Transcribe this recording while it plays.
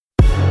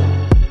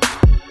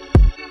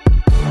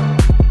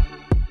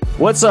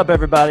What's up,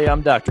 everybody?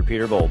 I'm Dr.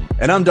 Peter Bolden.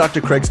 And I'm Dr.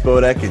 Craig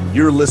Spodek, and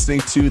you're listening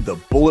to the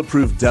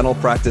Bulletproof Dental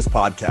Practice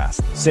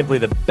Podcast. Simply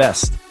the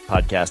best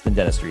podcast in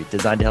dentistry,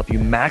 designed to help you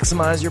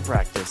maximize your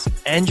practice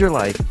and your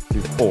life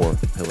through 4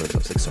 pillars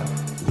of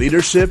success: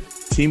 leadership,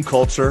 team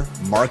culture,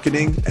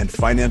 marketing, and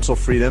financial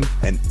freedom,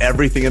 and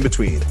everything in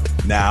between.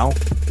 Now,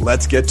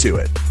 let's get to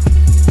it.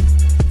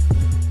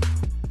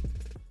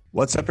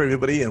 What's up,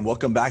 everybody, and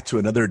welcome back to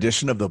another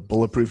edition of the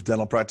Bulletproof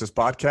Dental Practice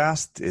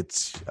Podcast.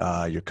 It's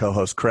your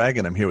co-host, Craig,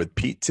 and I'm here with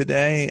Pete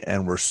today,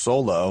 and we're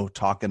solo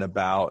talking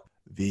about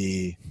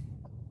the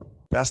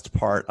best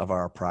part of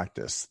our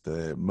practice,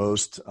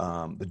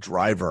 the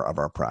driver of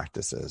our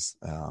practices.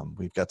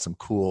 We've got some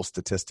cool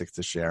statistics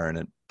to share, and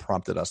it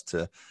prompted us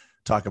to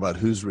talk about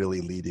who's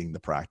really leading the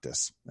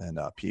practice. And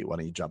Pete, why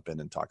don't you jump in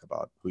and talk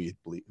about who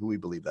we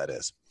believe that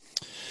is?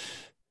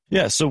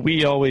 Yeah, so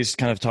we always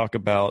kind of talk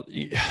about,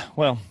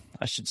 well,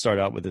 I should start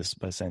out with this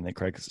by saying that,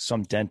 Craig,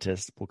 some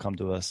dentists will come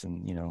to us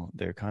and,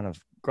 they're kind of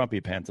grumpy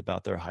pants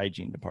about their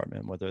hygiene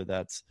department, whether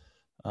that's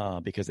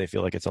because they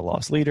feel like it's a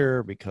lost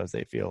leader, because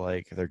they feel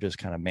like they're just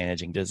kind of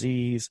managing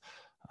disease.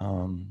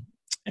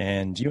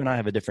 And you and I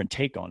have a different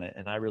take on it.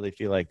 And I really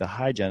feel like the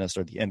hygienists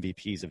are the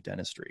MVPs of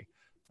dentistry.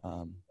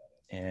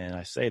 And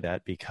I say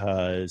that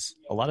because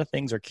a lot of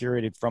things are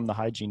curated from the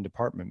hygiene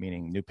department,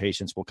 meaning new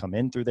patients will come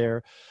in through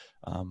there.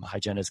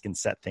 Hygienists can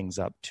set things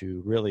up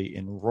to really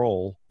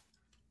enroll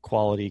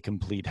quality,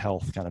 complete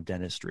health kind of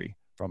dentistry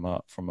from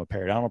a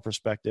periodontal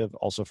perspective,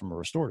 also from a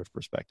restorative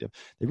perspective.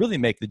 They really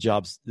make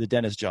the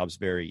dentist jobs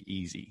very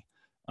easy.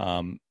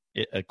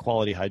 A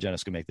quality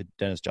hygienist can make the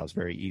dentist jobs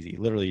very easy.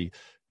 Literally,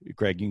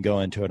 Greg, you can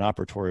go into an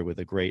operatory with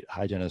a great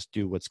hygienist,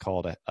 do what's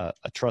called a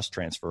trust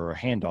transfer or a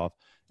handoff,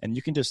 and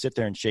you can just sit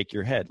there and shake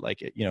your head,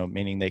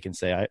 meaning they can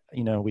say,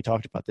 we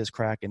talked about this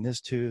crack in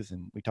this tooth,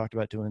 and we talked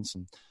about doing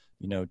some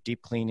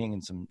deep cleaning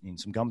and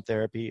some gum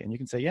therapy. And you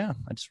can say, yeah,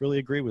 I just really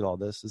agree with all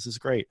this. This is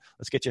great.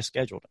 Let's get you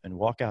scheduled, and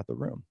walk out the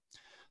room.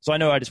 So I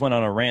know I just went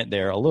on a rant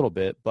there a little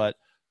bit, but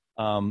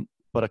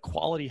a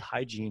quality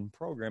hygiene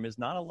program is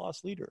not a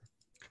lost leader.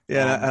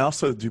 Yeah. And I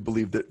also do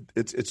believe that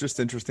it's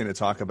just interesting to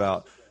talk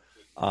about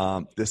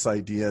this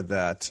idea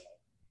that,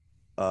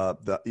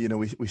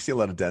 we see a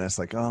lot of dentists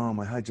like, oh,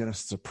 my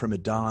hygienist is a prima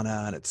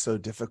donna and it's so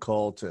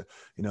difficult to,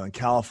 in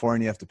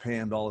California, you have to pay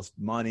them all this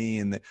money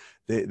and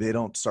they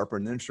don't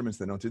sharpen instruments.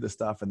 They don't do this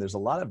stuff. And there's a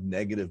lot of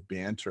negative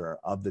banter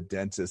of the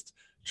dentist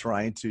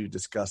trying to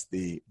discuss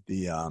the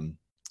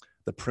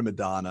prima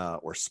donna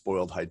or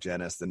spoiled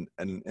hygienist. And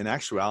in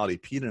actuality,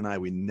 Pete and I,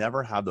 we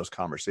never have those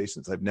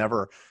conversations. I've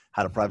never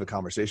had a private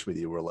conversation with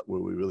you where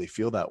we really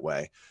feel that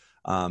way.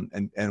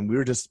 And we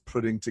were just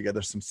putting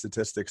together some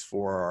statistics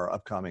for our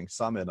upcoming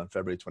summit on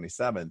February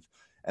 27th.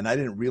 And I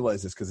didn't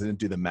realize this because I didn't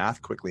do the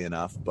math quickly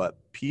enough, but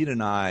Pete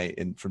and I,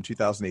 from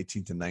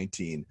 2018 to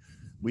 19,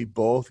 we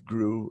both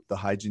grew the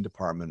hygiene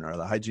department, or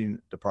the hygiene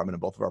department of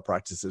both of our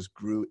practices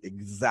grew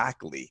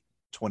exactly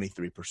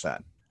 23%.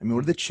 I mean,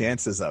 what are the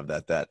chances of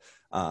that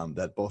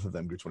both of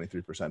them grew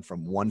 23%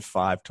 from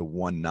 1.5 to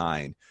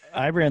 1.9?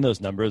 I ran those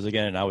numbers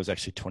again, and I was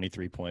actually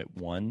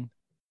 23.1.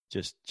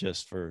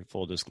 Just for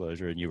full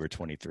disclosure, and you were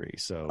 23.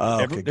 So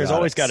there's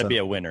always got to be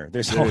a winner.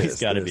 There's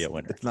always got to be a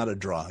winner. It's not a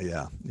draw.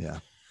 Yeah.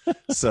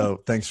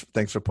 So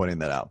thanks for pointing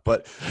that out.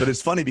 But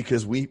it's funny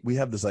because we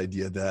have this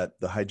idea that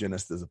the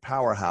hygienist is a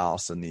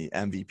powerhouse and the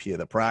MVP of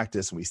the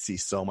practice, and we see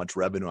so much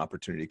revenue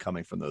opportunity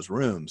coming from those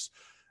rooms.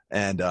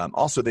 And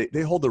also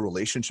they hold the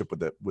relationship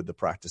with the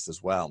practice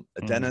as well.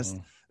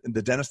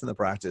 The dentist in the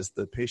practice,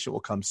 the patient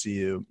will come see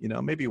you,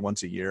 maybe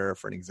once a year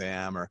for an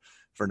exam or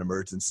for an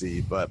emergency,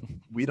 but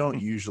we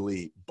don't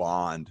usually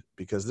bond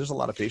because there's a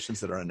lot of patients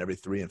that are in every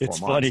 3 and 4 months.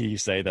 It's funny you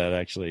say that,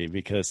 actually,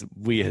 because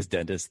we as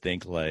dentists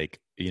think like,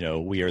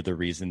 we are the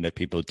reason that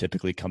people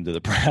typically come to the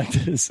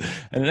practice.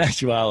 And in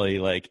actuality,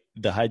 like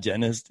the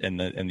hygienist and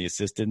the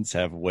assistants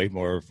have way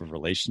more of a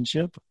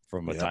relationship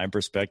from a time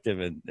perspective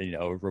and,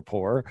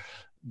 rapport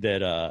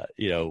that,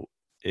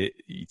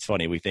 it's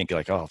funny. We think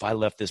like, oh, if I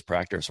left this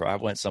practice or I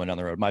went someone down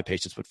the road, my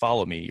patients would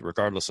follow me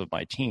regardless of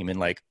my team. And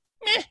like,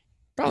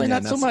 probably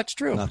not so much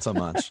true. Not so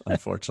much,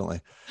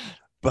 unfortunately.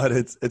 But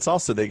it's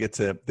also,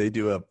 they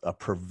do a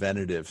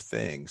preventative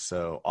thing.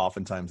 So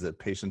oftentimes the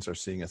patients are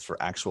seeing us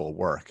for actual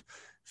work,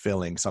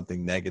 feeling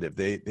something negative.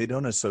 They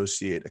don't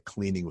associate a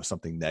cleaning with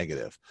something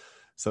negative.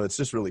 So it's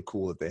just really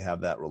cool that they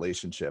have that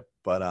relationship.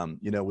 But,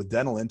 with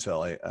Dental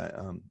Intel,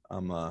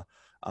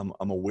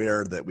 I'm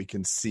aware that we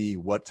can see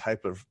what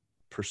type of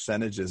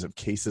percentages of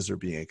cases are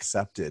being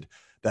accepted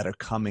that are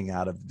coming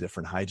out of the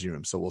different hygiene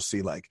rooms. So we'll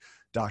see like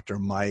Dr.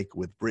 Mike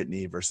with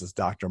Brittany versus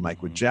Dr.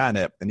 Mike with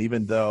Janet. And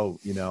even though,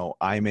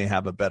 I may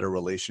have a better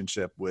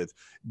relationship with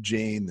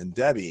Jane than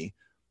Debbie,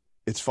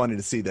 it's funny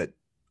to see that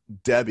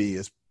Debbie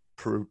is,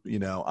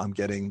 I'm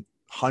getting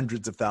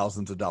hundreds of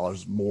thousands of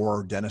dollars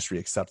more dentistry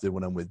accepted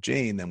when I'm with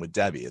Jane than with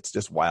Debbie. It's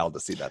just wild to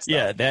see that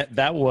stuff. Yeah,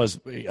 that was.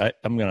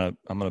 I'm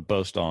gonna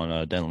boast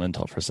on Dental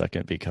Intel for a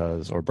second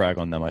or brag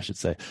on them, I should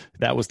say.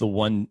 That was the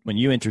one, when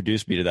you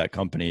introduced me to that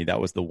company,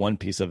 that was the one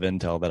piece of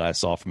intel that I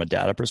saw from a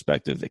data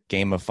perspective that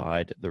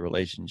gamified the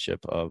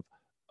relationship of,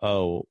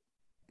 oh,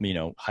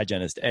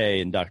 hygienist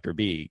A and Dr.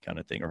 B kind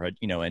of thing, or,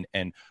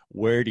 and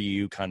where do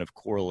you kind of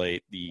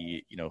correlate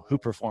the, who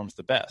performs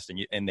the best?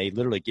 And they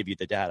literally give you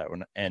the data.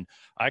 And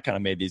I kind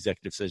of made the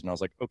executive decision. I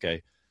was like,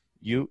 okay,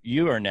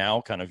 you are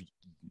now kind of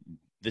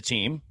the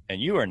team,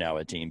 and you are now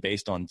a team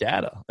based on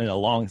data and a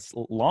long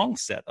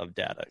set of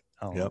data.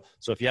 Yep.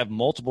 So if you have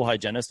multiple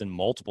hygienists and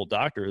multiple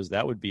doctors,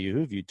 that would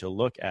behoove you to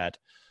look at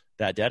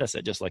that data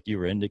set, just like you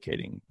were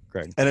indicating,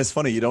 Greg. And it's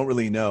funny, you don't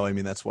really know. I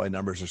mean, that's why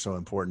numbers are so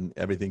important.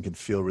 Everything can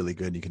feel really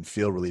good. You can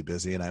feel really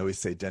busy. And I always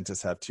say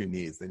dentists have two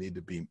needs. They need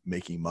to be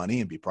making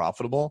money and be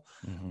profitable,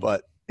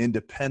 but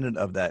independent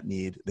of that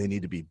need, they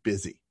need to be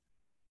busy.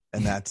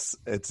 And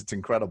it's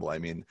incredible. I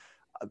mean,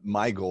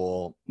 my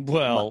goal.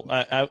 Well,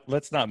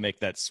 let's not make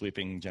that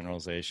sweeping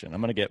generalization.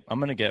 I'm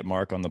gonna get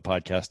Mark on the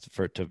podcast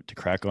to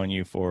crack on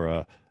you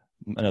for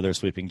another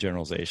sweeping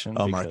generalization.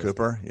 Oh, Mark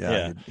Cooper,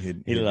 yeah,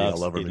 he'd be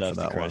all over me for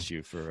that one.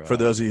 You for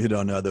those of you who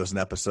don't know, there was an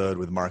episode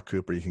with Mark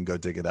Cooper. You can go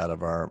dig it out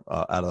of out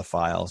of the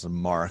files. And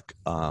Mark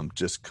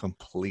just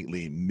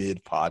completely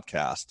mid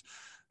podcast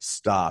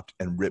stopped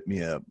and ripped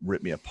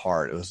me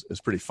apart. It was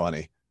pretty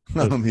funny.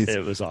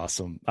 It was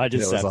awesome. I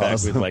just sat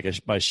back with like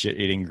my shit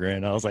eating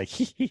grin. I was like,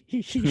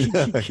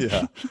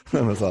 yeah,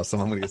 that was awesome.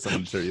 I'm gonna get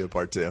someone to tear you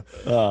apart too.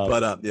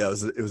 But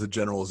it was a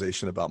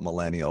generalization about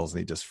millennials, and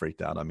he just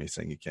freaked out on me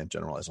saying you can't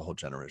generalize a whole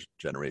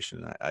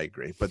generation. And I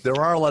agree, but there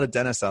are a lot of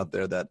dentists out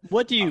there that.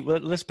 What do you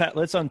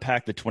let's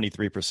unpack the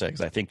 23%,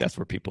 because I think that's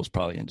where people's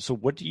probably in. So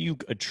what do you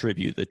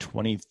attribute the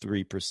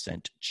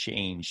 23%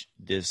 change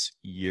this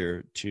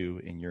year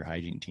to in your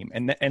hygiene team?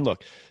 And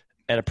look,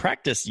 at a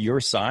practice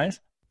your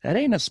size, that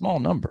ain't a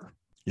small number.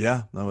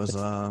 Yeah, that was,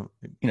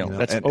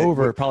 that's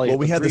over probably. Well,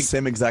 we had the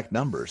same exact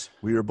numbers.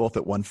 We were both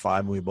at 1.5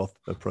 and we both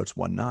approached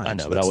 1.9. I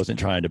know, but I wasn't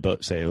trying to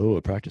say,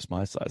 a practice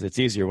my size. It's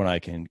easier when I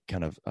can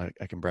I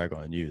can brag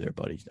on you there,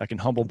 buddy. I can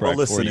humble brag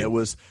for you.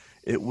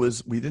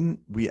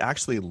 We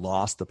actually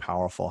lost the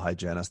powerful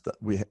hygienist.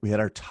 We had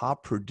our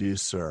top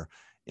producer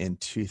in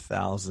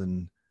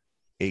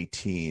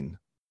 2018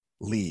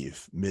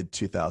 leave mid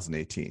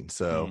 2018.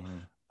 So,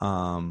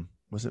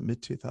 was it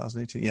mid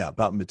 2018? Yeah,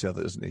 about mid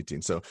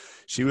 2018. So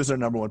she was our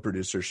number one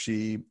producer.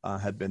 She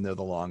had been there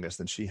the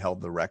longest, and she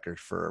held the record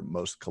for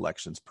most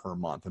collections per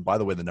month. And by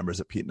the way, the numbers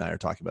that Pete and I are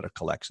talking about are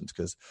collections,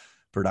 because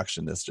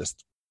production is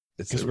just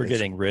because we're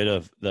getting rid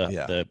of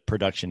the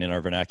production in our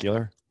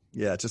vernacular.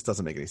 Yeah, it just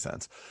doesn't make any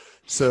sense.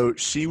 So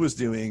she was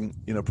doing,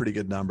 pretty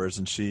good numbers,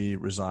 and she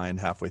resigned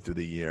halfway through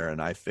the year.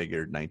 And I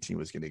figured 19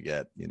 was going to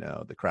get,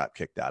 the crap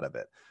kicked out of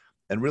it.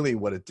 And really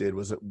what it did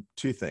was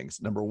two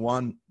things. Number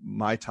one,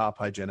 my top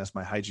hygienist,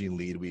 my hygiene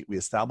lead, we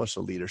established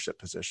a leadership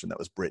position that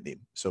was Brittany.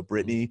 So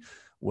Brittany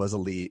was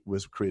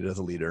created as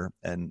a leader,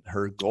 and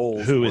her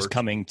goals is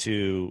coming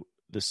to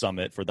the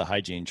summit for the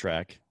hygiene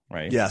track,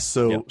 right? Yeah.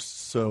 So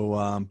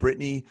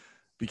Brittany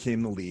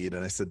became the lead,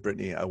 and I said,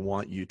 Brittany, I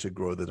want you to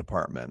grow the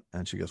department.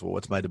 And she goes, well,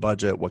 what's my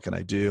budget? What can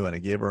I do?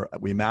 And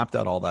we mapped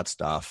out all that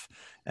stuff.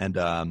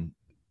 And,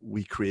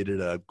 we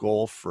created a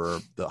goal for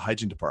the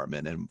hygiene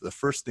department. And the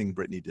first thing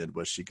Brittany did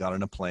was she got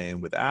on a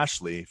plane with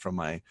Ashley from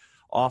my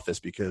office,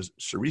 because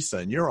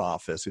Sharissa in your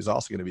office, who's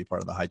also going to be part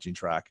of the hygiene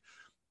track,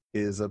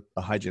 is a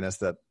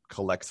hygienist that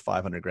collects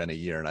 $500,000 a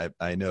year. And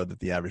I know that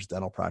the average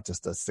dental practice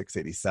does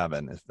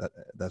 687. Is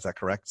that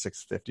correct?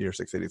 650 or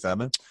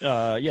 687?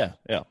 Yeah.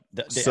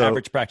 The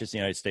average practice in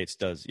the United States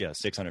does,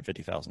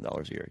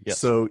 $650,000 a year. Yes.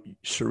 So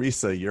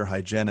Sharissa, your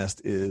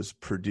hygienist, is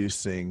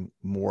producing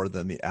more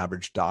than the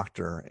average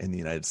doctor in the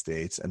United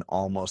States, and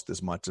almost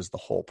as much as the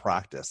whole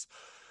practice.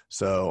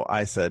 So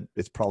I said,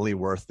 it's probably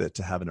worth it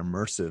to have an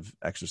immersive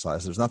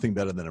exercise. There's nothing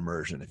better than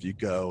immersion. If you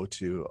go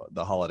to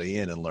the Holiday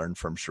Inn and learn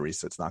from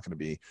Sharissa, it's not going to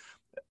be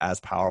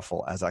as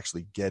powerful as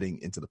actually getting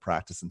into the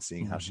practice and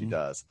seeing how she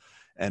does.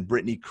 And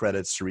Brittany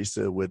credits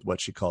Sharissa with what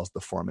she calls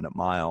the 4-minute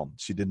mile.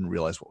 She didn't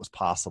realize what was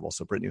possible.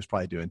 So Brittany was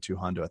probably doing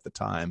 200 at the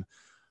time,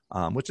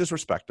 which is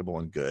respectable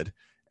and good.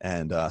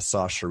 And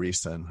saw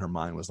Sharissa, and her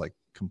mind was like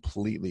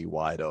completely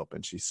wide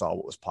open. She saw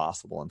what was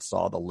possible and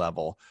saw the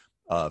level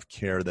of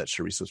care that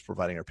Sharissa was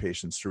providing her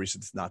patients.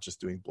 Sharissa's not just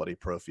doing bloody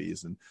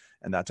prophies and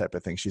that type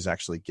of thing. She's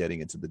actually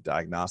getting into the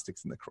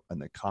diagnostics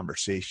and the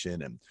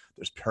conversation, and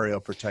there's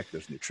PerioProtect,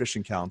 there's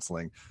nutrition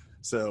counseling.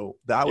 So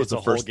that was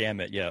the whole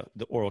gamut. Yeah.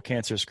 The oral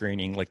cancer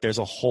screening, like there's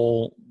a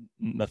whole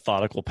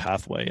methodical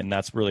pathway. And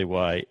that's really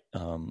why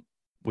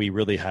we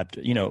really had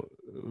to,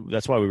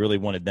 that's why we really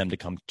wanted them to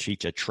come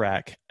teach a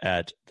track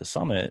at the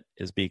summit,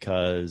 is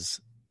because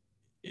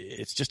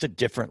it's just a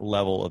different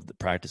level of the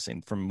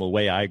practicing from the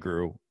way I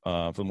grew,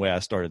 from the way I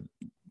started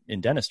in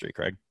dentistry,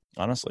 Craig,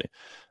 honestly.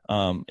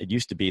 It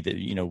used to be that,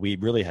 we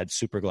really had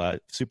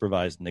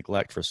supervised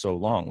neglect for so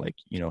long. Like,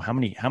 how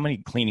many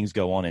cleanings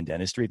go on in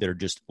dentistry that are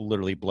just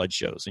literally blood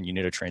shows and you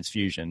need a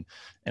transfusion.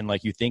 And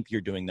like, you think you're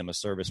doing them a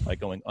service by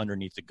going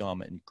underneath the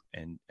gum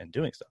and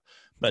doing stuff.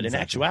 But in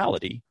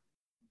actuality,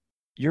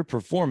 you're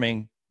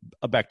performing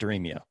a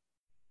bacteremia.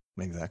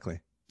 Exactly.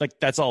 Like,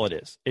 that's all it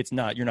is. It's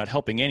not, you're not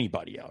helping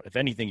anybody out. If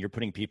anything, you're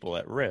putting people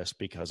at risk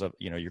because of,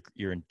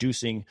 you're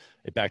inducing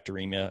a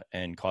bacteremia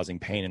and causing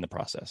pain in the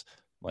process.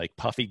 Like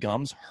puffy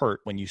gums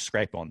hurt when you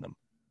scrape on them.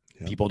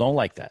 Yeah. People don't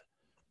like that.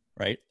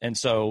 Right. And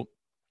so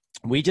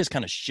we just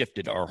kind of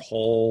shifted our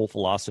whole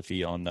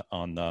philosophy on the,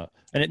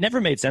 and it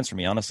never made sense for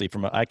me, honestly.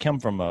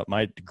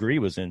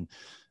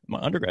 My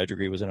undergrad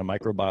degree was in a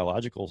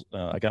microbiological,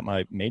 I got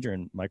my major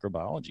in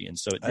microbiology. And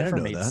so it never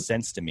made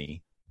sense to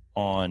me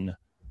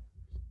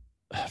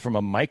from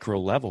a micro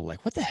level,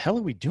 like what the hell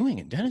are we doing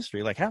in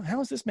dentistry? Like how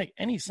does this make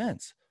any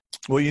sense?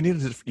 Well, you need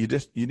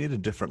a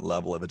different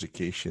level of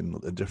education,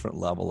 a different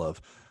level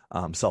of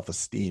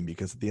self-esteem,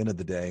 because at the end of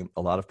the day,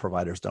 a lot of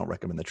providers don't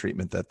recommend the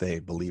treatment that they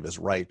believe is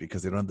right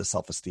because they don't have the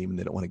self-esteem and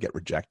they don't want to get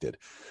rejected.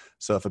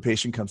 So if a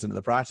patient comes into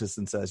the practice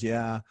and says,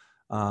 yeah,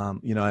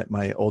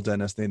 my old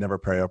dentist, they never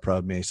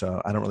perio-probed me,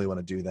 so I don't really want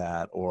to do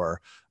that.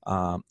 Or,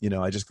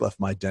 I just left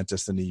my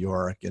dentist in New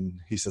York and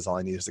he says all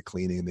I need is a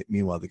cleaning. And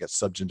meanwhile, they got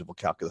subgingival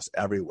calculus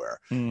everywhere.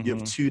 Mm-hmm. You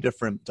have two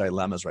different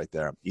dilemmas right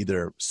there.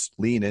 Either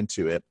lean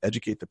into it,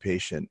 educate the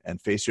patient,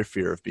 and face your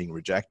fear of being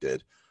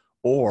rejected,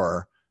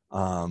 or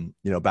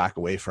back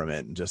away from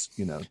it and just,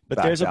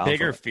 But there's a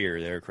bigger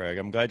fear there, Craig.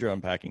 I'm glad you're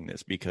unpacking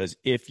this, because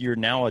if you're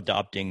now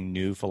adopting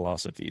new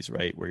philosophies,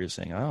 right, where you're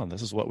saying, oh,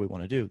 this is what we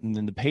want to do. And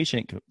then the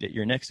patient at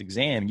your next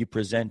exam, you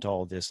present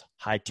all this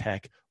high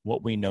tech,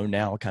 what we know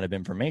now kind of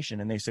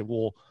information. And they say,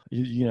 well,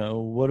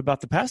 what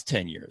about the past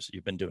 10 years?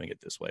 You've been doing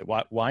it this way.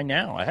 Why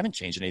now? I haven't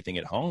changed anything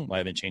at home. I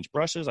haven't changed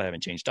brushes. I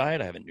haven't changed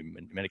diet. I haven't new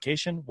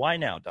medication. Why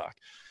now, doc?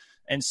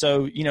 And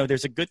so,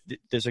 there's a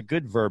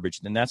good verbiage.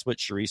 And that's what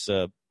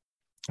Sharissa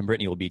and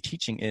Brittany will be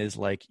teaching, is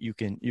like you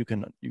can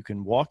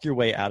walk your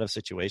way out of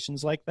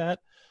situations like that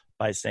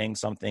by saying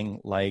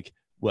something like,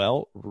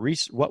 well,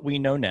 what we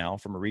know now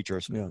from a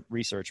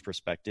research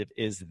perspective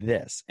is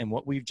this, and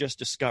what we've just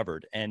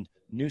discovered, and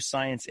new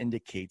science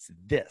indicates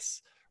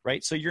this,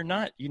 right? So you're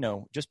not,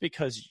 just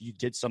because you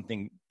did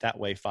something that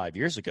way 5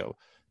 years ago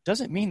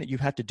doesn't mean that you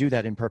have to do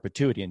that in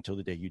perpetuity until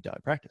the day you die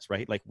practice,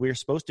 right? Like we're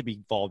supposed to be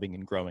evolving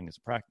and growing as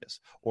a practice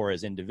or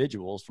as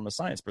individuals from a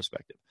science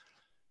perspective.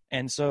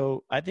 And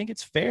so I think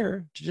it's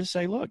fair to just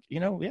say, look,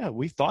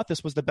 we thought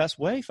this was the best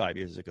way 5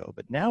 years ago,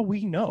 but now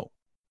we know.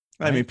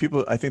 Right? I mean,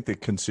 I think the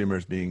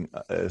consumers being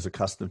is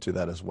accustomed to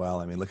that as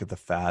well. I mean, look at the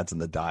fads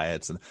and the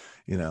diets, and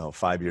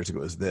 5 years ago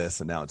it was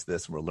this, and now it's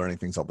this, and we're learning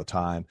things all the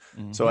time.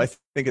 Mm-hmm. So I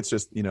think it's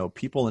just,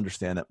 people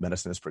understand that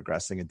medicine is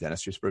progressing and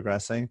dentistry is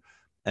progressing.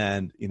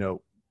 And,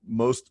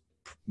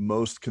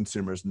 most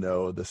consumers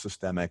know the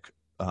systemic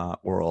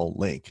oral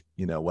link.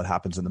 What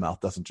happens in the mouth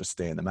doesn't just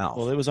stay in the mouth.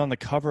 Well, it was on the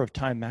cover of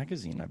Time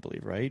magazine, I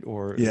believe, right?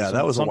 Or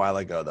that was a while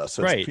ago, though.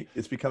 So right.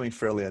 It's becoming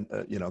fairly,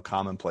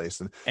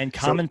 commonplace and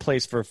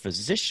commonplace for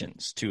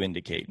physicians to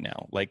indicate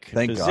now. Like,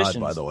 thank God,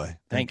 by the way.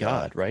 Thank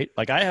God, right?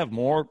 Like, I have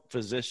more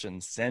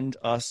physicians send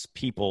us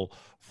people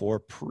for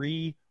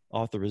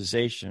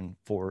pre-authorization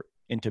for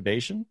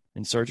intubation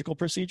in surgical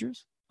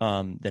procedures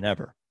than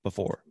ever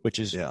before, which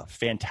is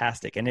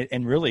fantastic.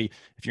 And really,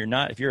 if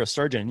you're a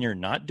surgeon and you're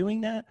not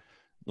doing that,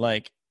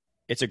 like,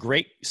 it's a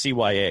great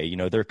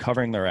CYA, they're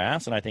covering their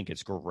ass, and I think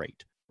it's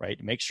great,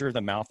 right? Make sure the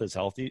mouth is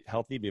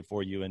healthy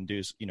before you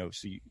induce,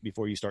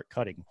 before you start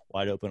cutting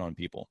wide open on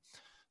people.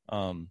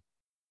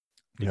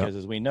 Because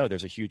as we know,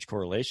 there's a huge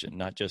correlation,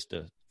 not just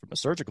from a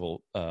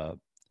surgical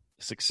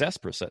success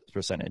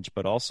percentage,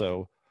 but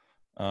also,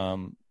 if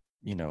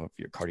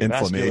you're cardiovascular,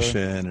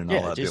 inflammation and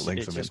all that.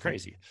 It's just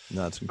crazy.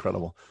 No, it's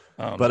incredible.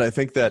 But I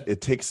think that it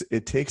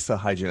takes a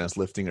hygienist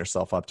lifting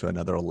herself up to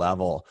another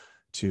level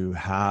to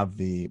have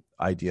the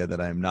idea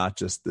that I'm not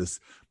just this,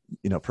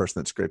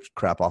 person that scrapes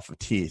crap off of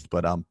teeth,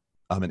 but I'm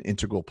an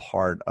integral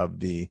part of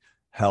the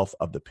health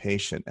of the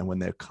patient. And when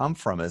they come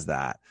from as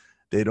that,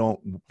 they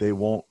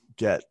won't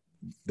get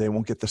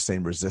the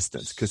same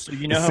resistance, because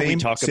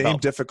same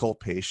difficult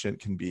patient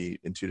can be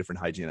in two different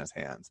hygienists'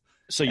 hands.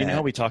 So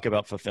how we talk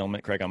about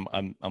fulfillment, Craig.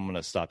 I'm going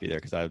to stop you there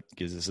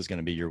because this is going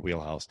to be your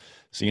wheelhouse.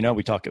 So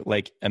we talk,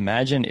 like,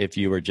 imagine if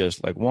you were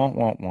just like,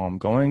 I'm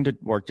going to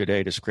work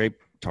today to scrape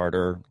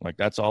tartar, like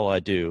that's all I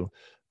do.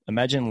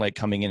 Imagine like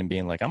coming in and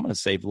being like, I'm going to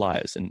save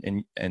lives,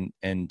 and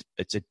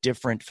it's a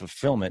different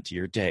fulfillment to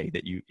your day,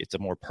 it's a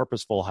more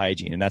purposeful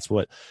hygiene. And that's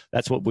what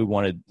we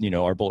wanted,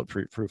 our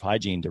bulletproof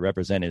hygiene to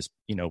represent is,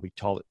 we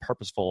call it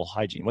purposeful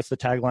hygiene. What's the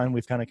tagline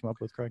we've kind of come up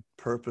with, Craig?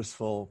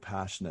 Purposeful,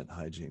 passionate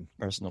hygiene.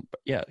 Personal.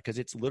 Yeah. Because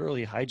it's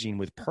literally hygiene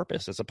with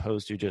purpose, as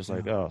opposed to just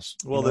like, we're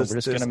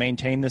just going to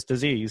maintain this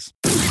disease.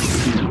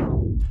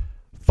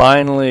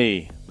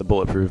 Finally, the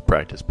Bulletproof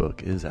Practice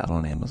book is out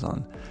on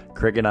Amazon.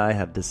 Craig and I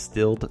have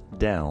distilled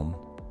down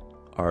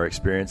our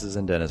experiences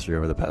in dentistry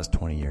over the past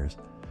 20 years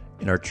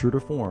in our true to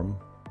form,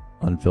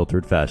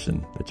 unfiltered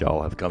fashion that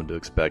y'all have come to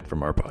expect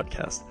from our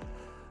podcast.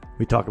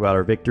 We talk about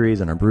our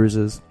victories and our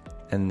bruises,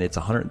 and it's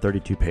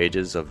 132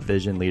 pages of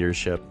vision,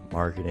 leadership,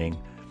 marketing,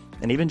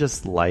 and even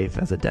just life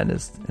as a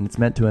dentist, and it's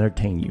meant to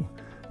entertain you.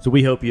 So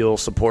we hope you'll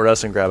support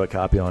us and grab a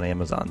copy on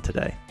Amazon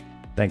today.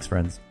 Thanks,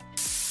 friends.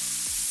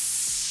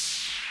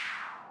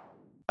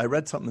 I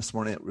read something this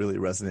morning that really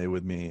resonated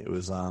with me. It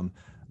was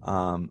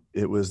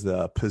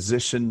the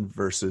position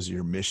versus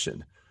your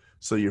mission.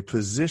 So your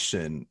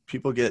position,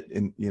 people get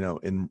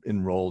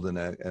enrolled in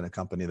a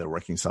company, they're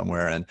working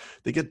somewhere, and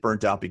they get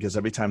burnt out because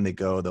every time they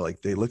go,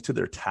 they look to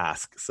their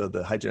task. So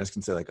the hygienist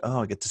can say like,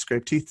 oh, I get to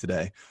scrape teeth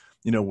today,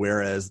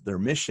 whereas their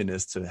mission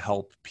is to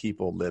help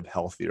people live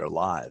healthier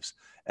lives.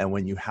 And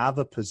when you have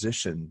a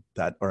position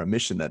or a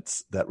mission that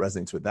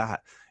resonates with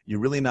that, you're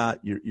really not,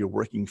 you're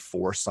working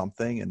for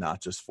something and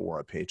not just for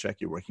a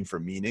paycheck. You're working for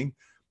meaning.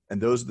 And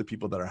those are the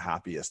people that are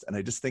happiest. And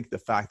I just think the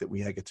fact that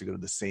we get to go to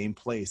the same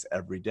place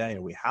every day,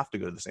 and we have to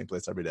go to the same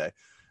place every day,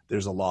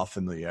 there's a law of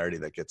familiarity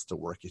that gets to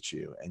work at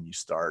you. And you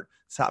start,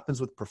 this happens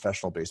with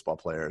professional baseball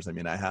players. I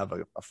mean, I have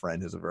a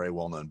friend who's a very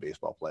well-known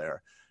baseball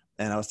player.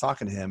 And I was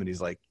talking to him and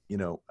he's like,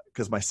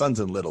 because my son's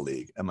in Little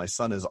League and my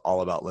son is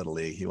all about Little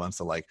League. He wants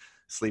to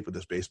sleep with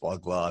his baseball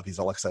glove. He's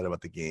all excited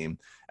about the game.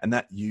 And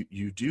that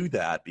you do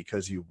that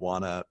because you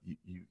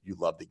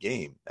love the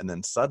game. And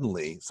then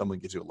suddenly someone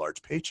gives you a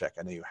large paycheck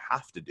and then you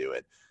have to do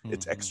it. Mm-hmm.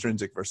 It's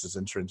extrinsic versus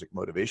intrinsic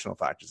motivational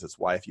factors. It's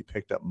why if you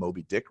picked up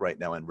Moby Dick right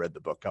now and read the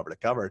book cover to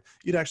cover,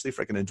 you'd actually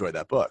freaking enjoy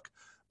that book.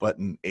 But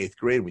in 8th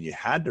grade, when you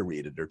had to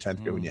read it, or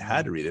 10th grade, when you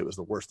had to read it, it was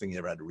the worst thing you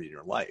ever had to read in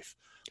your life.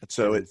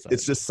 So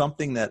it's just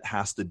something that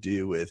has to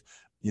do with,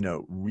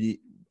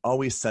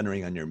 always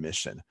centering on your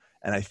mission.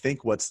 And I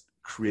think what's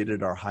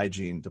created our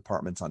hygiene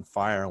departments on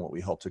fire and what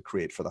we hope to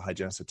create for the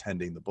hygienists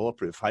attending the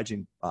Bulletproof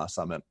Hygiene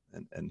Summit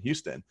in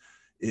Houston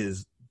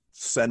is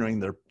centering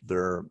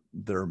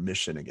their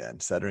mission again,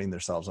 centering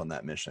themselves on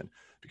that mission,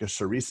 because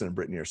Charissa and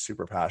Brittany are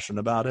super passionate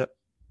about it.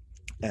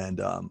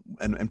 And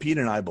Pete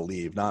and I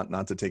believe,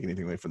 not to take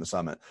anything away from the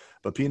summit,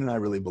 but Pete and I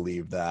really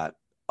believe that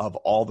of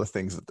all the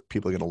things that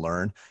people are going to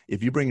learn,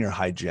 if you bring your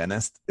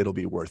hygienist, it'll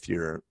be worth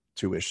your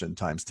tuition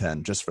times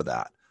 10 just for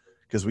that.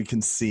 Because we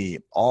can see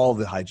all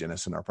the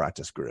hygienists in our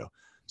practice grew.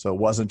 So it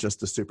wasn't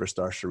just a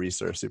superstar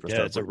Charissa or superstar.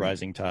 Yeah, it's a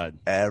rising tide.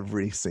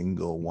 Every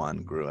single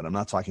one grew. And I'm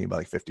not talking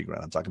about 50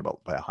 grand. I'm talking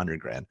about by 100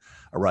 grand.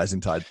 A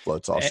rising tide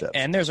floats all ships.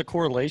 And there's a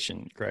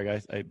correlation,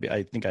 Greg.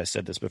 I think I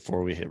said this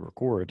before we hit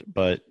record,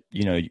 but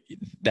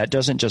that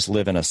doesn't just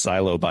live in a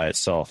silo by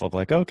itself of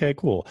okay,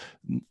 cool.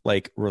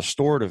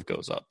 Restorative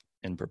goes up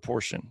in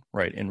proportion,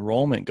 right?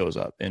 Enrollment goes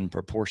up in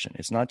proportion.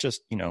 It's not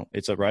just,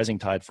 it's a rising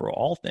tide for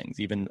all things,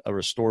 even a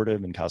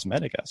restorative and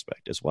cosmetic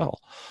aspect as well.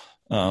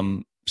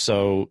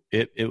 So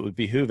it would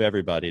behoove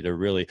everybody to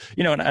really,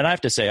 and I have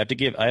to say, I have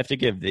to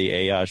give the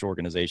AAOSH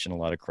organization a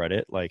lot of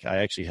credit. I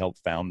actually helped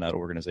found that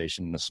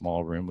organization in a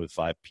small room with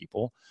 5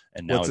 people.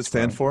 And now what's it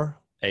stand for?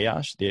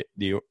 AAOSH,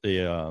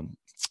 the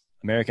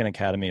American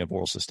Academy of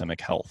Oral Systemic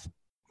Health.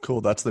 Cool.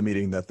 That's the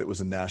meeting that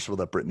was in Nashville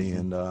that Brittany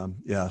and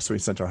so we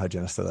sent our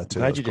hygienist to that too.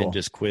 I'm glad you didn't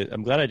just quit.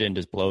 I'm glad I didn't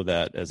just blow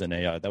that as an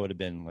AI. That would have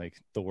been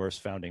the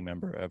worst founding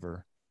member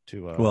ever.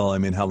 Well, I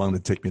mean, how long did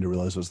it take me to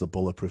realize it was the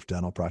Bulletproof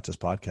Dental Practice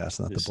Podcast,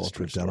 not the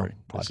Bulletproof Dental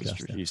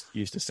Podcast? You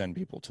used to send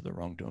people to the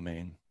wrong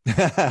domain.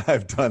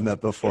 I've done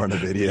that before in a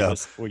video.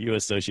 Were you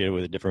associated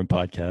with a different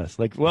podcast?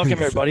 Welcome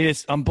everybody.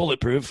 I'm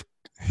Bulletproof.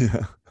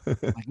 Yeah.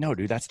 No,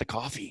 dude, that's the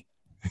coffee.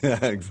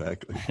 Yeah,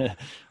 exactly.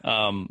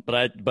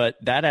 But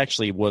that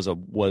actually was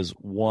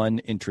one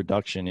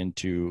introduction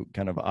into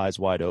kind of eyes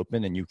wide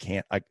open, and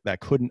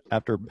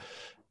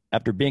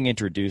after being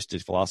introduced to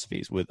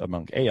philosophies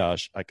among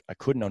AAOSH, I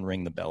couldn't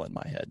unring the bell in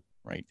my head.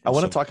 Right. I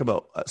want to talk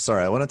about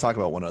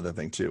one other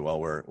thing too while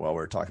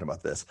we're talking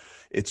about this.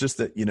 It's just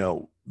that,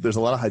 there's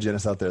a lot of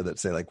hygienists out there that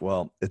say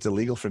well, it's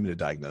illegal for me to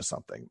diagnose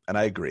something. And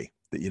I agree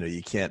that,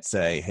 you can't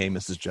say, hey,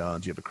 Mrs.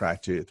 Jones, you have a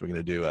cracked tooth. We're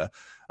going to do a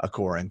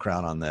core and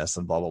crown on this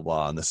and blah, blah,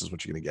 blah. And this is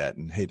what you're going to get.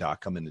 And hey,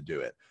 doc, come in to do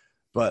it.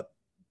 But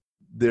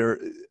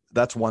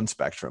that's one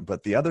spectrum.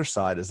 But the other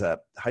side is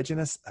that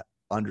hygienists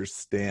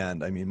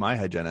understand. I mean, my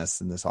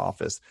hygienists in this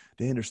office,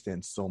 they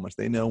understand so much.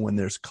 They know when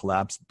there's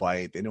collapsed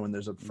bite. They know when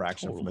there's a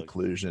fraction from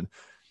occlusion.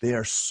 They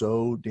are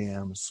so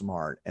damn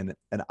smart. And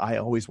I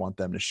always want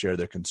them to share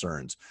their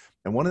concerns.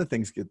 And one of the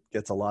things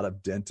gets a lot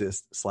of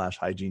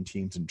dentist/hygiene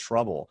teams in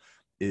trouble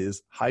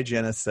is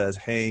hygienist says,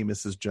 hey,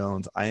 Mrs.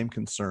 Jones, I am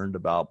concerned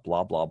about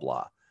blah, blah,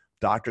 blah.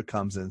 Doctor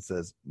comes in and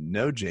says,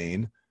 no,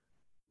 Jane,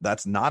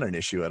 that's not an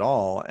issue at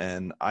all.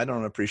 And I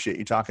don't appreciate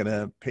you talking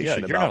to a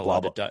patient about blah,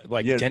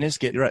 blah. Dentists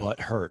get butt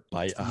hurt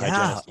by a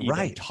hygienist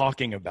even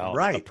talking about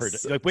wait a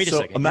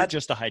second, you're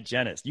just a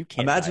hygienist. You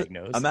can't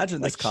diagnose.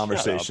 Imagine this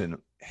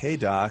conversation. Hey,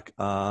 doc,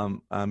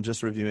 I'm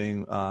just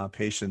reviewing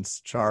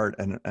patient's chart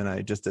and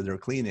I just did their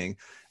cleaning.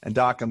 And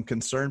doc, I'm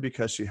concerned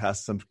because she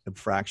has some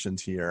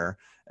infractions here.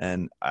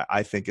 And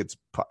I think do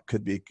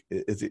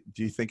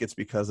you think it's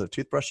because of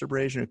toothbrush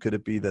abrasion, or could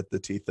it be that the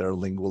teeth are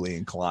lingually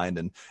inclined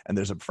and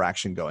there's a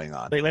fraction going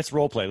on? Let's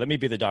role play. Let me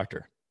be the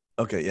doctor.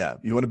 Okay. Yeah.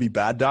 You want to be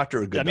bad doctor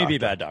or good doctor? Let me be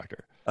bad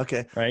doctor.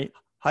 Okay. Right.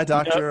 Hi,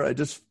 doctor.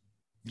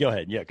 Go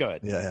ahead. Yeah, go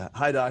ahead. Yeah.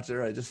 Hi,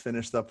 doctor. I just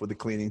finished up with the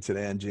cleaning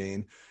today on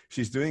Jane.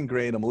 She's doing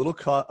great. I'm a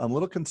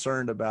little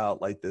concerned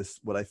about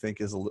this, what I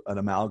think is an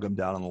amalgam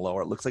down on the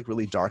lower. It looks like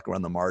really dark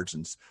around the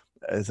margins.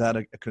 Is that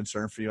a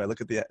concern for you?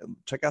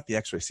 Check out the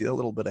x-ray. See a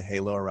little bit of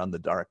halo around the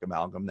dark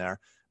amalgam there.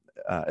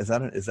 Is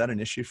that an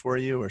issue for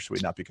you, or should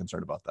we not be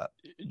concerned about that?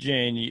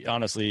 Jane,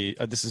 honestly,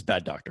 this is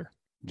bad doctor.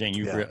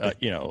 Jane,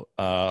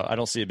 I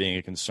don't see it being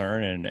a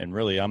concern, and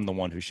really, I'm the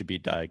one who should be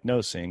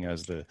diagnosing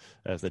as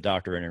the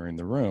doctor entering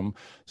the room.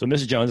 So,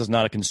 Mrs. Jones is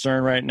not a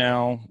concern right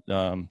now.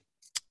 We're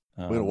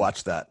gonna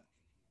watch that.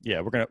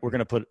 Yeah, we're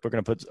gonna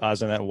put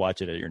eyes on that and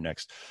watch it at your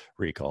next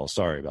recall.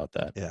 Sorry about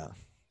that. Yeah,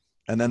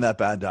 and then that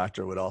bad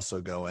doctor would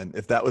also go in.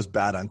 If that was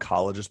bad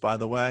oncologist, by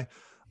the way,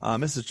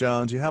 Mrs.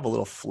 Jones, you have a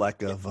little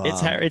fleck of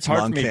it's hard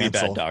for me to be a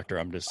bad doctor.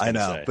 I'm just I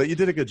know, say. But you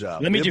did a good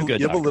job. Let me do good.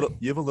 You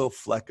have a little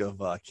fleck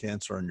of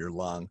cancer in your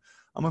lung.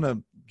 I'm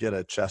gonna get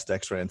a chest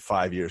X-ray in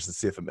 5 years and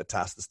see if it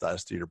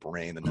metastasized to your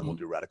brain, and then we'll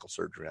do radical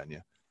surgery on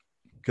you.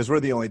 Because we're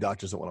the only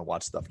doctors that want to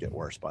watch stuff get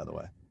worse. By the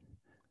way.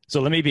 So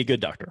let me be a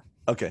good doctor.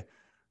 Okay.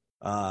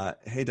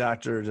 Hey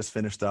doctor, just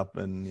finished up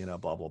and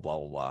blah blah blah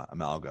blah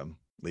blah.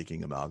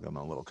 Leaking amalgam.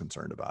 I'm a little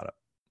concerned about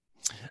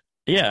it.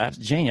 Yeah,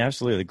 Jane,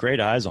 absolutely.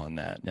 Great eyes on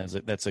that.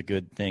 That's a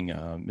good thing.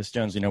 Ms.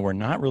 Jones, we're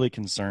not really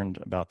concerned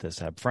about this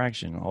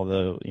abfraction,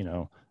 although,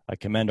 I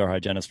commend our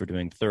hygienist for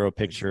doing thorough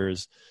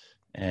pictures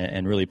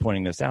and really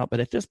pointing this out. But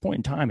at this point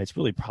in time, it's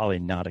really probably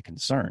not a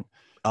concern.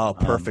 Oh,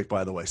 perfect,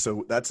 by the way.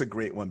 So that's a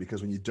great one,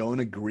 because when you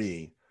don't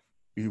agree,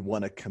 you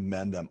want to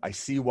commend them. I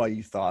see why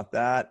you thought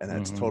that, and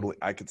that's totally,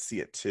 I could see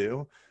it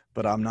too,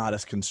 but I'm not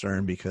as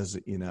concerned because,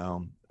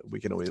 we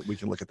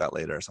can look at that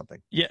later or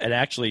something. Yeah, and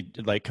actually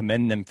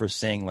commend them for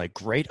saying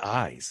great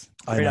eyes.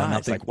 Great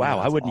eyes. Wow,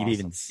 I wouldn't have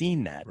even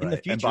seen that. Right. In the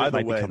future, and by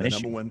the way, the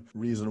number one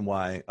reason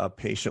why a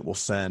patient will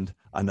send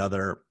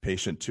another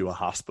patient to a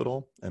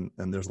hospital, and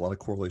there's a lot of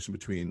correlation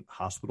between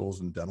hospitals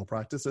and dental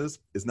practices,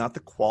 is not the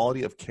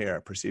quality of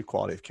care, perceived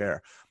quality of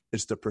care.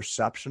 It's the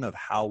perception of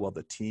how well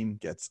the team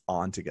gets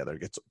on together,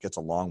 gets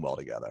along well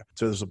together.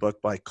 So there's a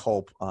book by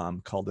Culp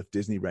called If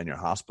Disney Ran Your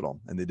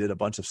Hospital. And they did a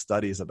bunch of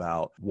studies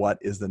about what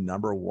is the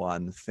number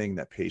one thing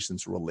that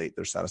patients relate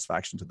their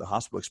satisfaction to the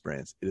hospital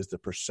experience. It is the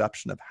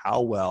perception of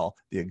how well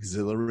the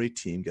auxiliary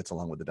team gets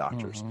along with the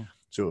doctors.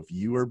 So if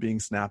you are being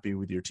snappy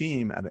with your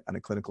team at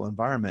a clinical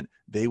environment,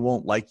 they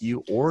won't like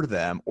you or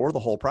them or the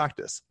whole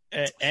practice.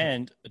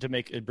 And to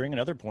bring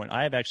another point,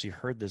 I have actually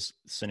heard this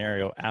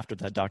scenario after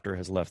that doctor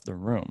has left the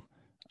room.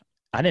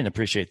 I didn't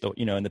appreciate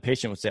and the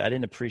patient would say, I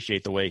didn't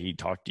appreciate the way he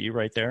talked to you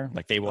right there.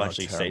 Like they will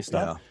actually say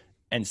stuff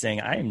and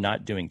saying, I am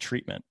not doing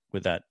treatment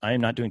with that. I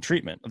am not doing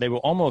treatment. They will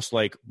almost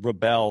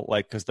rebel,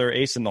 because their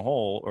ace in the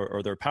hole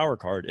or their power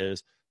card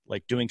is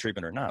doing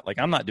treatment or not.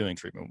 I'm not doing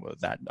treatment with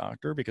that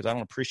doctor because I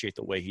don't appreciate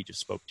the way he just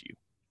spoke to you.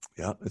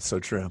 Yeah, it's so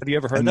true. Have you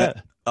ever heard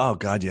that? Oh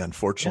God, yeah.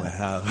 Unfortunately, I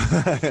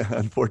have.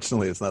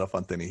 Unfortunately, it's not a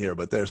fun thing to hear.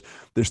 But there's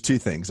two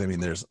things. I mean,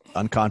 there's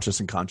unconscious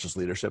and conscious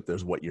leadership.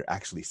 There's what you're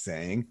actually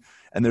saying,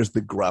 and there's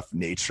the gruff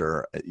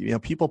nature.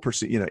 People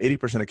perceive.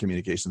 80% of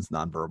communication is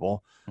nonverbal,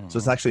 so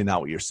it's actually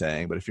not what you're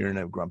saying. But if you're in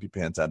a grumpy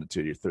pants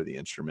attitude, you're through the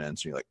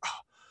instruments, and you're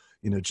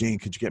like, Gene,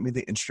 could you get me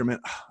the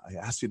instrument? I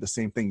asked you the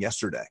same thing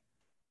yesterday.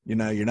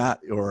 You're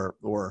not, or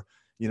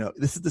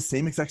this is the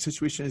same exact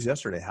situation as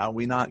yesterday. How are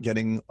we not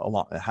getting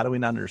along? How do we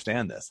not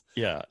understand this?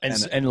 Yeah.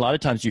 And a lot of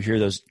times you hear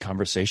those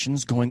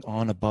conversations going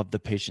on above the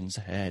patient's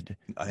head.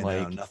 I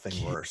know,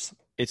 nothing worse.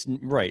 It's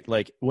right.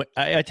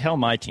 I tell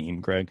my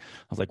team, Greg,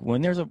 I was like,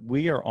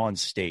 we are on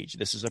stage.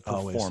 This is a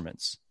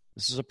performance. Always.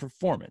 This is a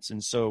performance.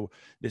 And so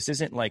this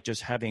isn't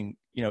just having,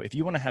 if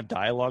you want to have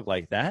dialogue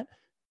like that,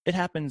 it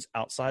happens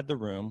outside the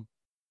room.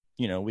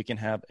 We can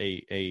have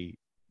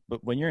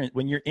but when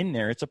you're in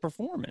there, it's a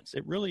performance.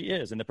 It really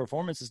is. And the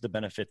performance is to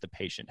benefit the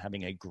patient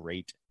having a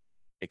great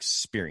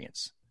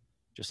experience.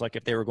 Just like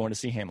if they were going to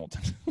see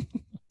Hamilton.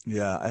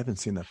 Yeah, I haven't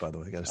seen that, by the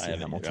way. I got to see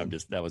Hamilton.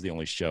 That was the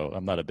only show.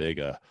 I'm not a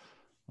big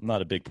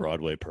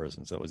Broadway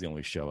person, so that was the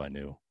only show I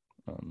knew.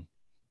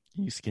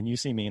 Can you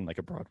see me in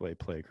a Broadway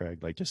play, Craig?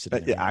 Just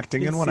sitting there.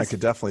 Acting in one, I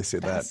could definitely see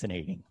that.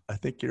 Fascinating. I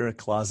think you're a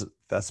closet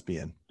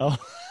thespian. Oh.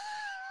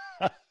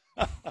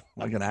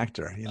 Like an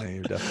actor,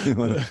 you're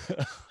definitely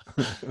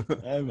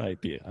I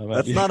might be.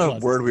 That's not a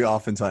word we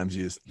oftentimes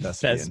use.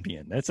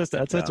 Thespian. That's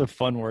such a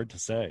fun word to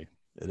say.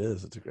 It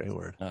is. It's a great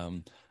word.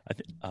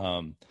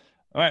 All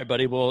right,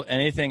 buddy. Well,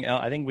 anything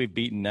else? I think we've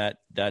beaten that.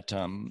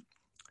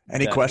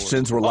 Any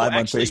questions? We're live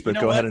on Facebook.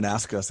 Go ahead and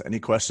ask us. Any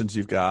questions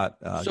you've got,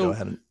 go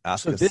ahead and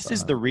ask us. So this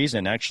is the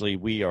reason, actually,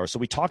 so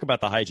we talk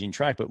about the hygiene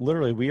track, but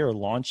literally we are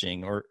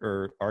launching,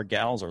 or our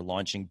gals are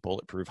launching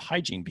Bulletproof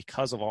Hygiene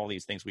because of all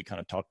these things we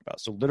kind of talked about.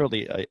 So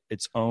literally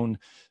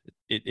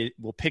it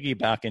will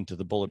piggyback into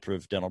the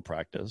Bulletproof Dental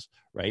Practice,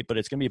 right? But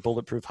it's going to be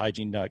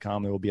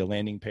bulletproofhygiene.com. There will be a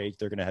landing page.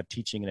 They're going to have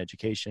teaching and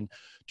education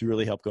to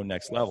really help go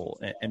next level.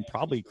 And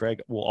probably,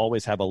 Greg, will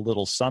always have a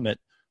little summit.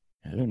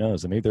 Who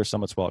knows? Maybe there's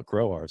summits will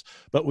outgrow ours.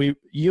 But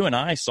you and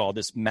I saw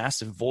this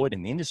massive void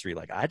in the industry.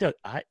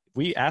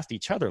 We asked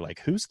each other,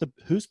 who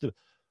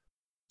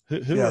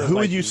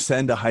would you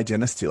send a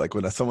hygienist to?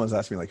 When someone was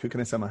asking me, who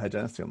can I send my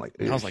hygienist to? I'm like,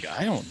 I was like,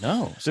 I don't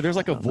know. So there's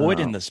a void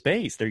in the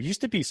space. There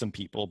used to be some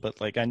people, but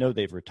I know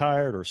they've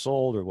retired or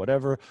sold or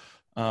whatever.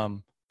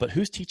 But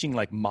who's teaching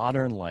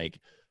modern,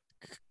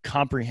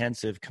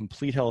 comprehensive,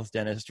 complete health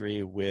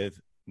dentistry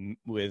with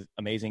with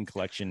amazing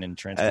collection and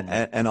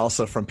transformation. And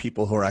also from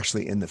people who are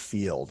actually in the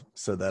field,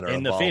 so that are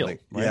in evolving. the field,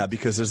 right? Yeah,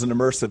 because there's an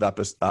immersive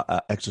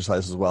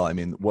exercise as well. I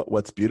mean,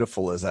 what's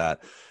beautiful is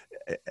that,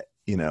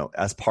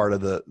 as part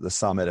of the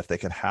summit, if they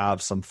could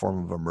have some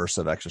form of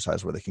immersive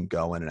exercise where they can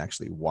go in and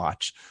actually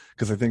watch,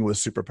 because I think what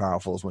was super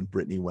powerful is when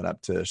Brittany went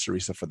up to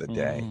Sharissa for the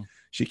day,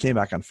 she came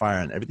back on fire,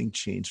 and everything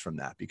changed from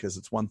that. Because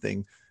it's one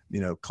thing,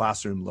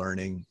 classroom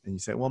learning, and you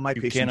say, well, my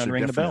patients can't are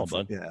unring different. the bell,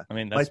 bud. Yeah, I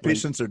mean, my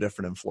patients are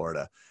different in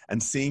Florida,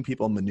 and seeing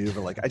people maneuver,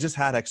 like I just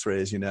had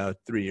X-rays,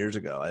 3 years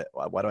ago.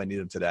 Why do I need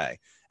them today?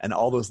 And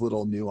all those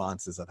little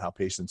nuances of how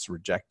patients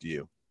reject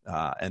you,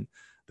 and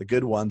the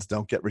good ones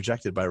don't get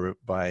rejected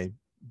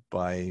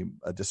by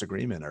a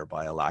disagreement or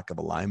by a lack of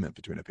alignment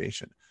between a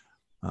patient.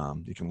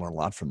 You can learn a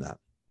lot from that.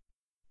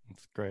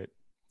 That's great.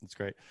 That's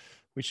great.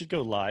 We should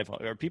go live.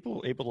 Are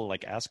people able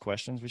to ask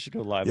questions? We should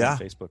go live Yeah. on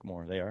Facebook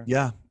more. They are.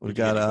 Yeah, we've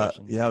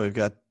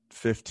got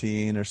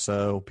 15 or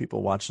so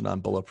people watching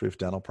on Bulletproof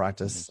Dental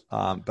Practice.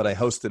 But I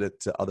hosted it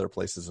to other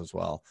places as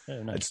well.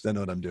 Oh, nice. I just don't know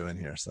what I'm doing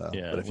here. So,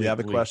 yeah, but if you have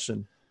a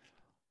question,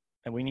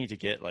 and we need to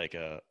get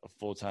a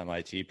full-time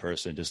IT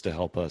person just to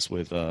help us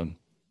with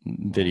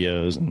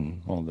videos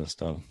and all this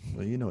stuff.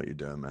 Well, you know what you're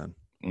doing, man.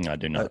 I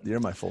do not. You're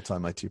my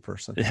full-time IT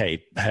person.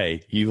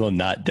 Hey, you will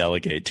not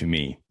delegate to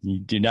me. You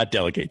do not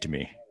delegate to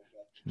me.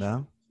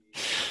 No.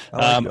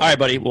 All right,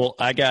 buddy. Well,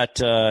 I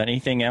got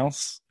anything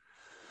else?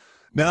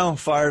 No, I'm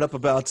fired up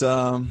about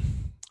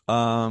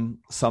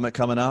Summit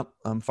coming up.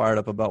 I'm fired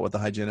up about what the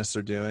hygienists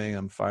are doing.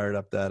 I'm fired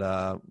up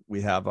that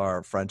we have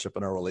our friendship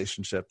and our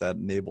relationship that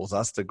enables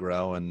us to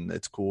grow. And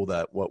it's cool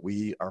that what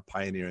we are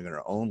pioneering in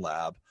our own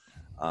lab,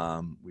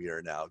 we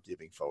are now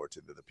giving forward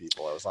to the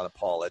people. I was on a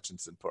Paul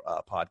Etchinson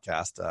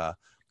podcast a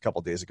couple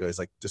of days ago. He's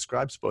like,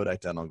 describe Spodite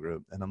Dental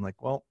Group. And I'm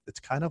like, well, it's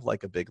kind of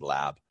like a big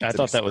lab. I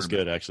thought that was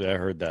good, actually. I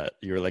heard that.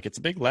 You were like, it's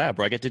a big lab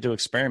where I get to do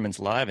experiments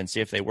live and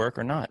see if they work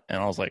or not.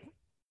 And I was like,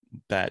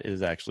 that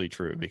is actually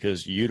true,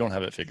 because you don't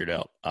have it figured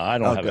out. I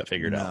don't have it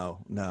figured out.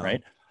 No.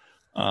 Right.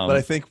 But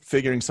I think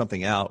figuring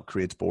something out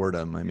creates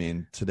boredom. I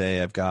mean,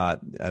 today I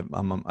brought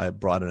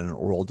in an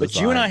oral design.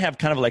 But you and I have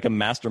kind of like a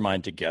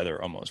mastermind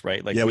together almost,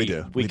 right? Like we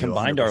do. We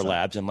combined our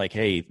labs and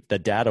hey, the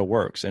data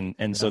works.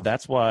 And so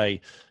that's why,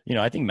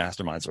 I think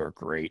masterminds are a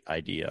great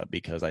idea,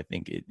 because I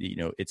think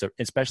it's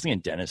especially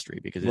in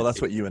dentistry, because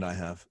that's what you and I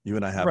have. You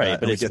and I have. Right.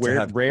 That, but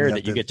it's rare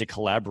that you get to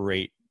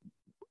collaborate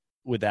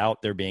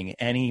without there being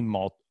any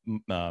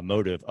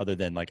motive other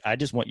than I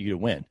just want you to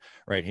win,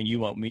 right? And you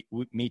want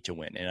me to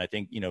win. And I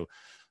think I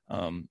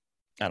don't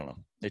know.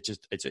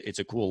 It's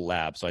a cool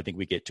lab. So I think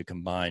we get to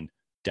combine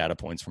data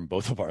points from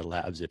both of our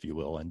labs, if you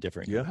will, in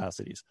different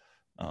capacities.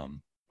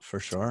 For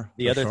sure.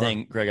 The other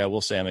thing, Greg, I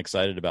will say I'm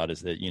excited about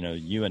is that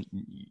you and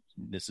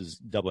this is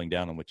doubling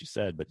down on what you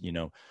said, but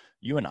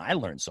you and I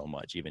learned so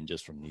much even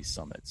just from these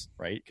summits,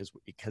 right?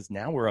 Because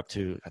now we're up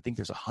to, I think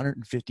there's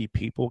 150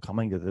 people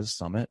coming to this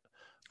summit,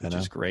 which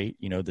is great.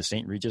 The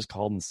St. Regis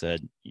called and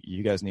said,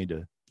 you guys need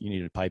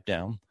to pipe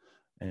down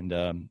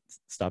and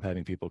stop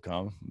having people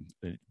come,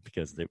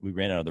 because we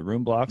ran out of the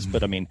room blocks.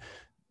 But I mean,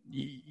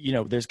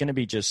 there's going to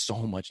be just so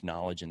much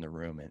knowledge in the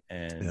room.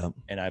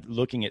 And I'm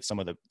looking at some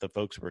of the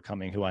folks who are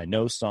coming, who I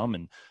know some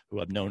and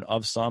who I've known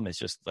of some. It's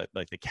just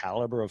like the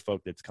caliber of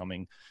folk that's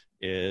coming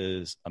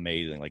is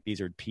amazing. Like,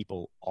 these are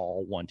people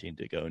all wanting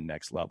to go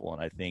next level.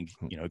 And I think,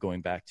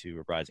 going back to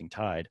a Rising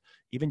Tide,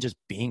 even just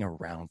being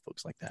around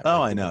folks like that.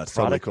 Oh, I know. It's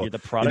totally cool. You're the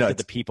product of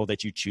the people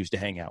that you choose to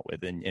hang out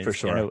with. And for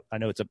sure. I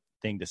know it's a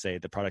thing to say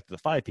the product of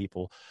the 5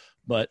 people,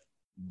 but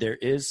there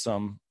is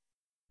some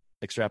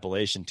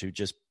extrapolation to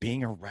just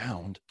being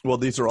around. Well,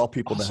 these are all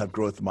people that have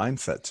growth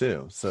mindset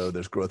too. So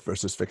there's growth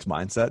versus fixed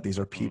mindset. These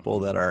are people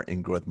that are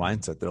in growth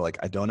mindset. They're like,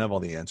 I don't have all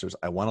the answers.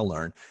 I want to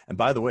learn. And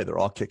by the way, they're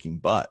all kicking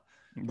butt.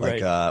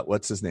 Right. Like,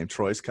 what's his name?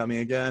 Troy's coming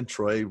again.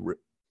 Troy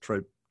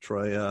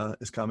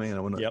is coming. And I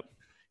want to,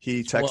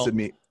 he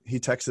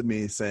texted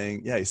me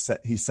saying,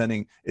 he's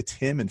sending, it's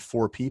him and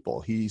 4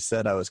 people. He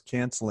said, I was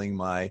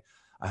canceling I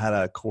had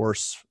a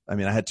course. I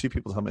mean, I had 2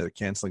 people tell me they're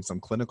canceling some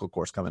clinical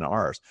course coming to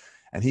ours.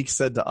 And he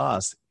said to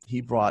us,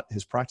 he brought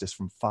his practice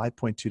from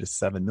 5.2 to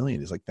 7 million.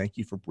 He's like, thank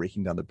you for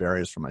breaking down the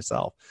barriers for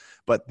myself.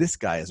 But this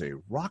guy is a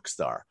rock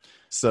star.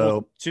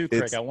 So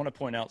Craig, I want to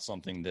point out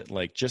something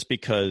that just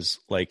because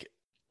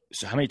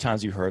so how many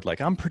times you heard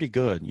I'm pretty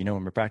good,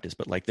 in my practice,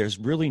 but there's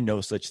really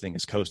no such thing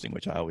as coasting,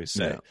 which I always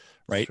say,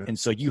 right? And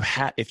so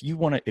if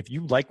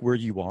you like where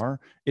you are,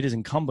 it is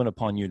incumbent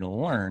upon you to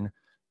learn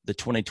the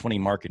 2020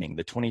 marketing,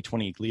 the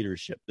 2020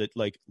 leadership, that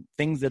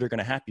things that are going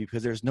to happen,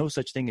 because there's no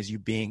such thing as you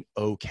being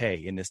okay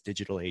in this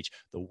digital age.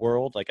 The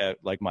world,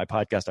 like my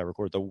podcast I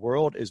record, the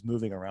world is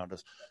moving around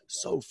us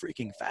so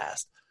freaking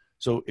fast.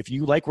 So if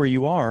you like where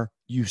you are,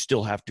 you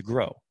still have to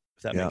grow,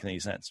 if that makes any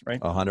sense,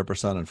 right?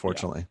 100%,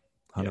 unfortunately.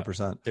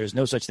 100%. There's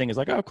no such thing as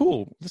oh,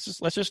 cool,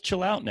 let's just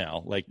chill out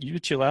now. You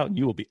chill out and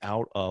you will be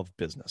out of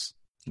business.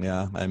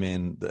 Yeah. I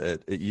mean,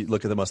 you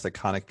look at the most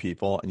iconic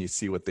people and you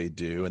see what they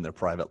do in their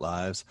private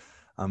lives.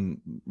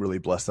 I'm really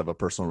blessed to have a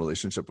personal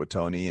relationship with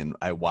Tony, and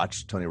I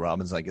watch Tony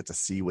Robbins and I get to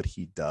see what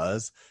he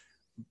does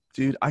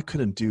dude, I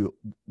couldn't do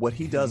what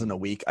he does in a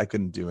week. I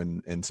couldn't do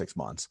in 6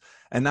 months.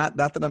 And not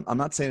that I'm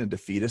not saying a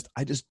defeatist.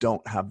 I just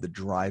don't have the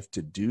drive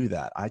to do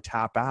that. I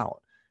tap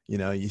out. You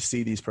know, you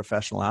see these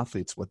professional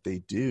athletes, what they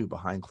do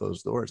behind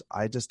closed doors.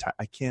 I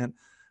can't.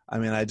 I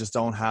mean, I just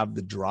don't have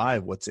the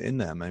drive. What's in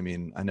them? I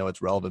mean, I know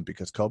it's relevant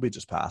because Kobe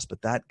just passed,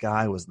 but that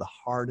guy was the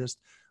hardest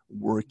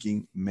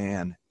working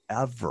man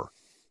ever.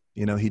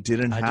 You know, he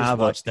didn't have. I just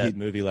watched that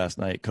movie last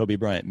night, Kobe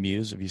Bryant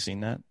Muse. Have you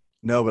seen that?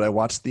 No, but I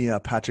watched the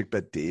Patrick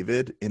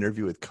Bet-David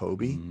interview with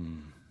Kobe.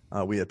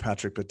 We had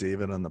Patrick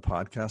Bet-David on the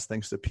podcast,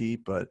 thanks to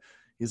Pete. But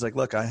he's like,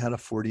 look, I had a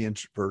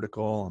 40-inch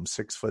vertical. I'm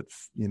 6 foot,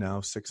 6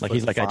 like foot.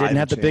 He's like, I didn't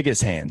have the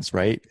biggest hands,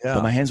 right? Yeah.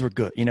 But my hands were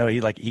good. You know,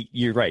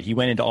 you're right. He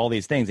went into all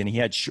these things and he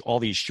had all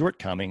these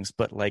shortcomings,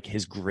 but like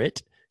his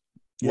grit.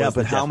 Yeah,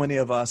 but how many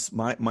of us,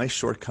 my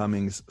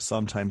shortcomings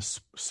sometimes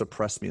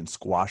suppress me and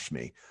squash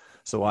me.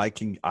 So I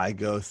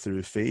go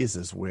through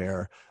phases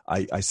where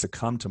I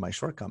succumb to my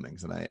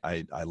shortcomings and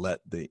I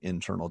let the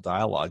internal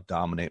dialogue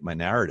dominate my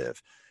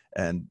narrative.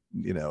 And,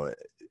 you know,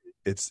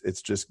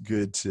 it's just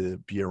good to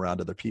be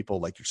around other people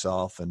like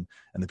yourself and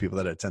the people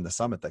that attend the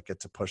summit that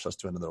get to push us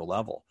to another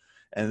level.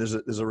 And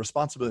there's a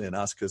responsibility in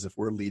us because if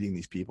we're leading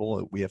these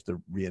people, we have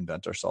to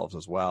reinvent ourselves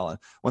as well. And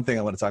one thing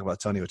I want to talk about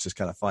Tony, which is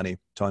kind of funny.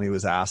 Tony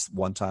was asked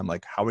one time,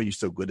 like, how are you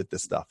so good at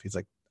this stuff? He's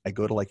like, I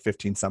go to like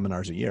 15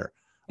 seminars a year.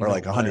 Or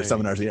like 100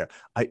 seminars a year.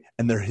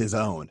 And they're his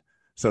own.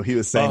 So he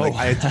was saying,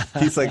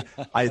 he's like,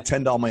 I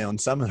attend all my own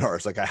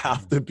seminars. Like I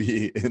have to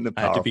be in the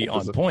powerful I have to be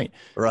on point.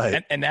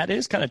 Right. And that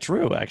is kind of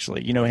true,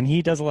 actually. You know, and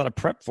he does a lot of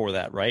prep for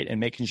that, right?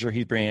 And making sure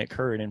he's bringing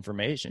current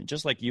information,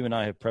 just like you and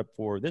I have prepped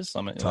for this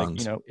summit. Like,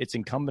 you know, it's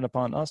incumbent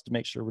upon us to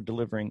make sure we're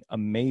delivering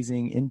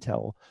amazing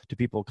intel to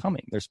people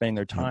coming. They're spending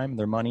their time,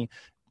 their money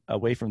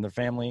away from their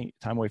family,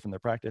 time away from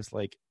their practice.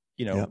 Like,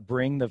 you know,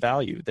 bring the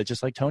value that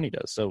just like Tony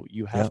does. So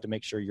you have to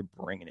make sure you're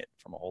bringing it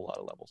from a whole lot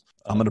of levels.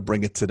 I'm going to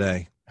bring it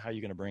today. How are you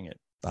going to bring it?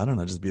 I don't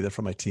know. Just be there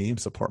for my team,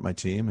 support my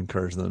team,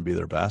 encourage them to be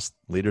their best.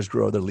 Leaders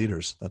grow other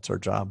leaders. That's our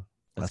job.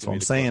 That's what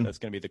I'm saying. That's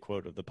going to be the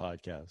quote of the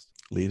podcast.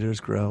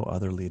 Leaders grow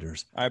other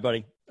leaders. All right,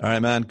 buddy. All right,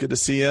 man. Good to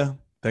see you.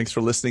 Thanks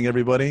for listening,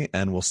 everybody.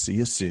 And we'll see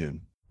you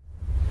soon.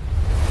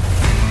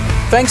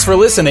 Thanks for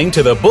listening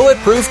to the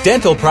Bulletproof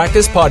Dental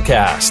Practice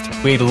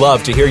Podcast. We'd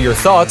love to hear your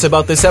thoughts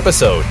about this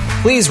episode.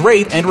 Please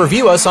rate and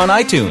review us on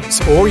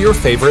iTunes or your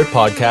favorite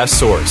podcast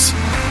source.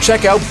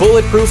 Check out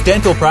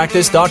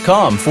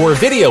bulletproofdentalpractice.com for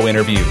video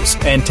interviews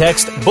and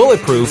text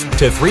Bulletproof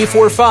to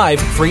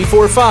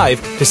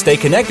 345-345 to stay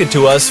connected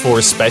to us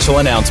for special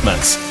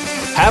announcements.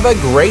 Have a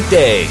great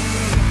day.